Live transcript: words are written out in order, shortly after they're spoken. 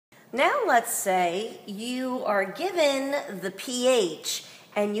Now let's say you are given the pH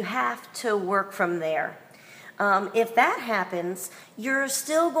and you have to work from there. If that happens, you're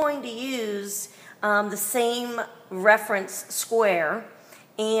still going to use the same reference square,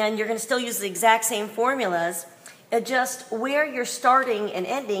 and you're going to still use the exact same formulas, just where you're starting and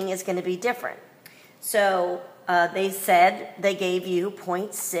ending is going to be different. So they said they gave you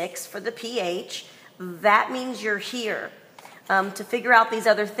 0.6 for the pH. That means you're here. To figure out these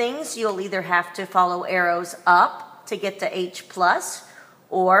other things, you'll either have to follow arrows up to get to H+,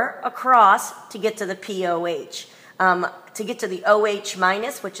 or across to get to the pOH. To get to the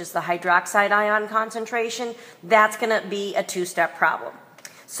OH-, which is the hydroxide ion concentration, that's going to be a two-step problem.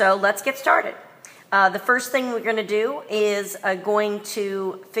 So let's get started. The first thing we're going to do is going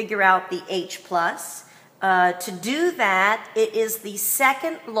to figure out the H+. To do that, it is the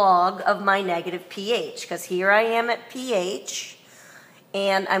second log of my negative pH, because here I am at pH,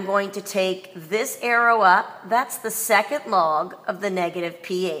 and I'm going to take this arrow up. That's the second log of the negative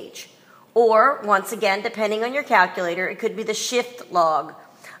pH. Or, once again, depending on your calculator, it could be the shift log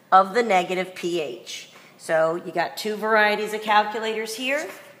of the negative pH. So you got two varieties of calculators here.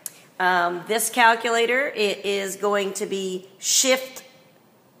 This calculator, it is going to be shift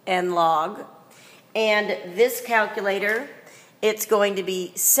and log. And this calculator, it's going to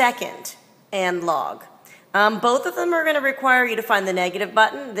be second and log. Both of them are going to require you to find the negative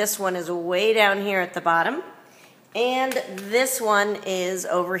button. This one is way down here at the bottom. And this one is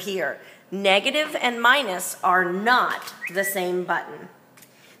over here. Negative and minus are not the same button.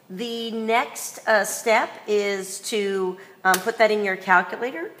 The next step is to put that in your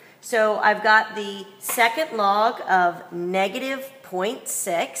calculator. So I've got the second log of negative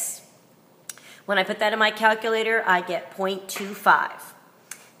 0.6. When I put that in my calculator, I get 0.25.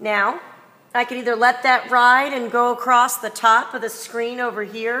 Now, I could either let that ride and go across the top of the screen over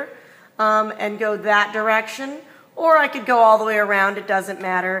here and go that direction, or I could go all the way around. It doesn't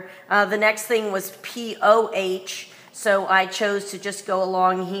matter. The next thing was pOH, so I chose to just go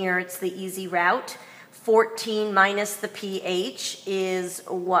along here. It's the easy route. 14 minus the pH is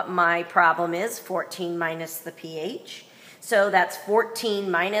what my problem is, 14 minus the pH. So that's 14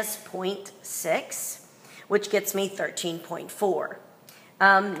 minus 0.6, which gets me 13.4.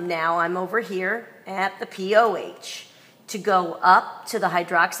 Now I'm over here at the pOH. To go up to the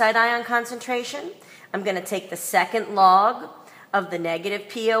hydroxide ion concentration, I'm going to take the second log of the negative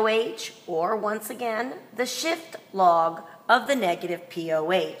pOH, or once again, the shift log of the negative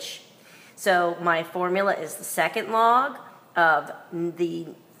pOH. So my formula is the second log of the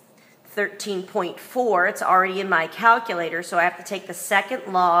 13.4. It's already in my calculator, so I have to take the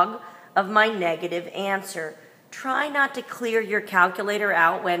second log of my negative answer. Try not to clear your calculator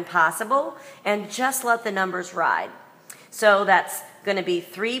out when possible, and just let the numbers ride. So that's going to be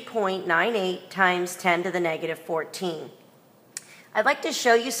 3.98 times 10 to the negative 14. I'd like to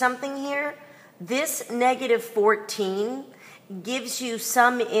show you something here. This negative 14 gives you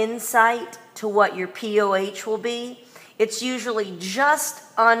some insight to what your pOH will be. It's usually just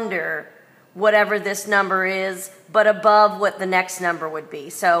under whatever this number is, but above what the next number would be.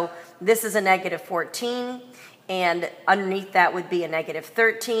 So this is a negative 14, and underneath that would be a negative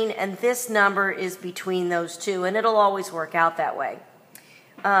 13, and this number is between those two, and it'll always work out that way.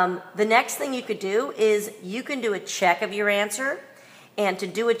 The next thing you could do is you can do a check of your answer, and to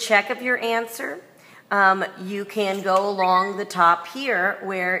do a check of your answer, you can go along the top here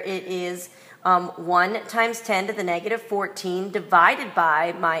where it is 1 times 10 to the negative 14 divided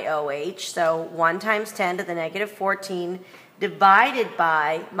by my OH. So 1 times 10 to the negative 14 divided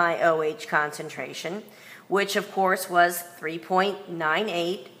by my OH concentration, which of course was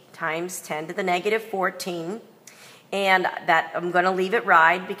 3.98 times 10 to the negative 14. And that I'm going to leave it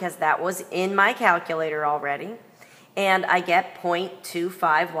ride because that was in my calculator already. And I get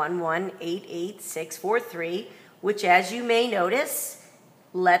 0.251188643, which, as you may notice,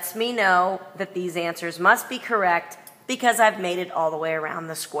 lets me know that these answers must be correct because I've made it all the way around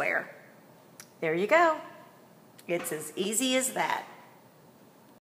the square. There you go. It's as easy as that.